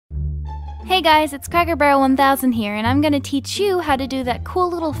Hey guys, it's CrackerBarrel1000 here, and I'm going to teach you how to do that cool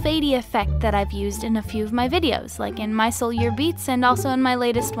little fadey effect that I've used in a few of my videos, like in My Soul Your Beats and also in my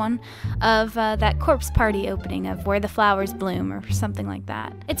latest one of that corpse party opening of Where the Flowers Bloom or something like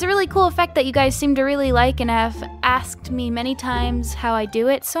that. It's a really cool effect that you guys seem to really like and have asked me many times how I do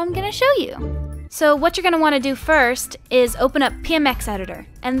it, so I'm going to show you. So what you're going to want to do first is open up PMX Editor,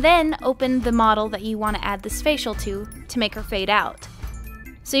 and then open the model that you want to add this facial to make her fade out.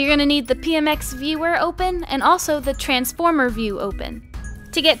 So you're going to need the PMX viewer open and also the transformer view open.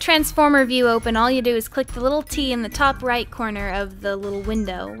 To get transformer view open, all you do is click the little T in the top right corner of the little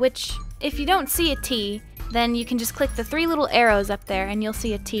window, which if you don't see a T, then you can just click the three little arrows up there and you'll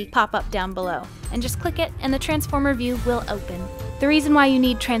see a T pop up down below. And just click it and the transformer view will open. The reason why you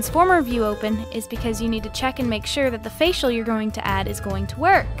need transformer view open is because you need to check and make sure that the facial you're going to add is going to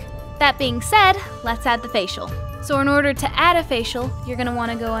work. That being said, let's add the facial. So in order to add a facial, you're going to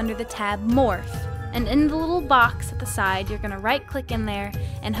want to go under the tab Morph. And in the little box at the side, you're going to right click in there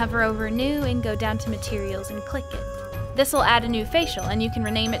and hover over New and go down to Materials and click it. This will add a new facial and you can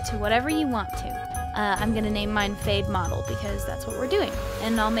rename it to whatever you want to. I'm going to name mine Fade Model because that's what we're doing.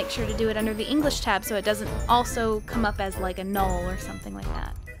 And I'll make sure to do it under the English tab so it doesn't also come up as like a null or something like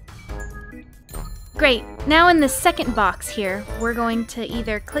that. Great, now in the second box here, we're going to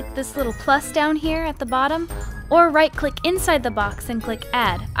either click this little plus down here at the bottom or right click inside the box and click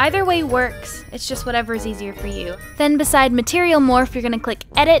Add. Either way works, it's just whatever is easier for you. Then beside Material Morph, you're going to click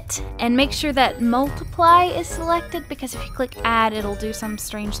Edit and make sure that Multiply is selected because if you click Add, it'll do some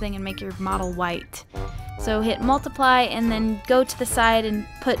strange thing and make your model white. So hit Multiply and then go to the side and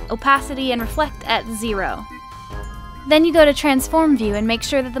put Opacity and Reflect at 0. Then you go to Transform View and make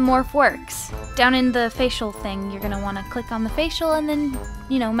sure that the morph works. Down in the facial thing, you're going to want to click on the facial and then,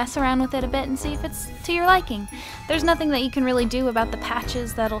 mess around with it a bit and see if it's to your liking. There's nothing that you can really do about the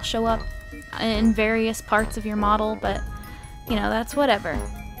patches that'll show up in various parts of your model, but, that's whatever.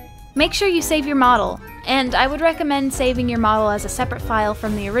 Make sure you save your model, and I would recommend saving your model as a separate file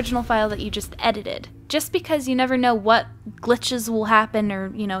from the original file that you just edited. Just because you never know what glitches will happen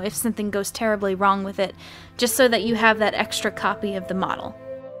or, if something goes terribly wrong with it, just so that you have that extra copy of the model.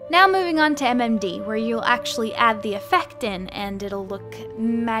 Now moving on to MMD, where you'll actually add the effect in, and it'll look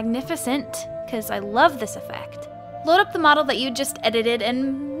magnificent, because I love this effect. Load up the model that you just edited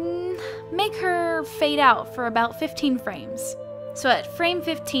and make her fade out for about 15 frames. So at frame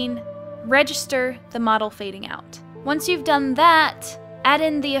 15, register the model fading out. Once you've done that, add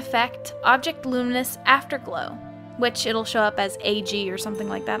in the effect Object Luminous Afterglow, which it'll show up as AG or something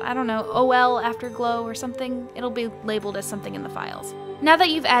like that. I don't know, OL Afterglow or something. It'll be labeled as something in the files. Now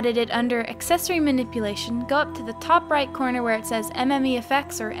that you've added it under Accessory Manipulation, go up to the top right corner where it says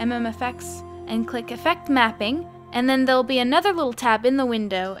MMEFX or MMFX and click Effect Mapping, and then there'll be another little tab in the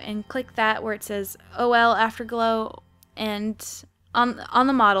window and click that where it says OL Afterglow, and on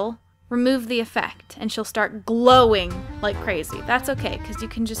the model, remove the effect and she'll start glowing like crazy. That's okay, because you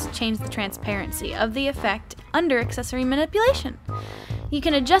can just change the transparency of the effect under Accessory Manipulation. You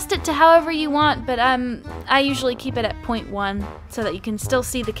can adjust it to however you want, but I usually keep it at 0.1 so that you can still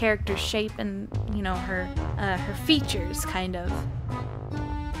see the character's shape and, her features, kind of.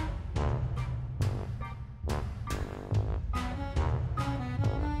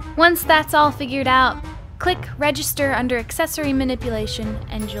 Once that's all figured out, click Register under Accessory Manipulation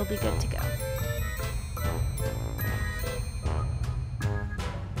and you'll be good to go.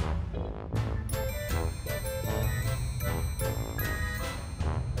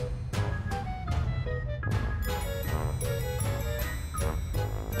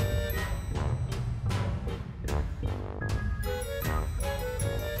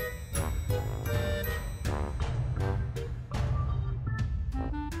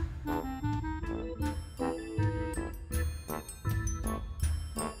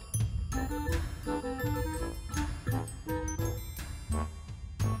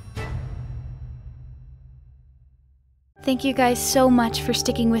 Thank you guys so much for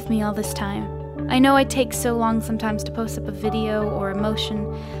sticking with me all this time. I know I take so long sometimes to post up a video or a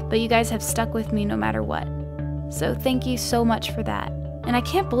motion, but you guys have stuck with me no matter what. So thank you so much for that. And I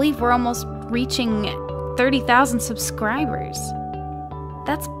can't believe we're almost reaching 30,000 subscribers.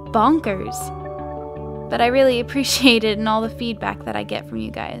 That's bonkers. But I really appreciate it and all the feedback that I get from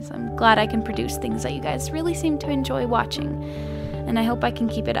you guys. I'm glad I can produce things that you guys really seem to enjoy watching, and I hope I can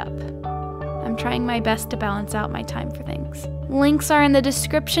keep it up. I'm trying my best to balance out my time for things. Links are in the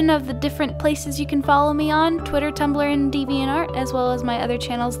description of the different places you can follow me on, Twitter, Tumblr, and DeviantArt, as well as my other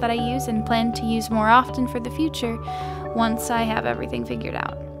channels that I use and plan to use more often for the future once I have everything figured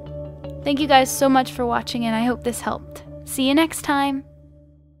out. Thank you guys so much for watching, and I hope this helped. See you next time!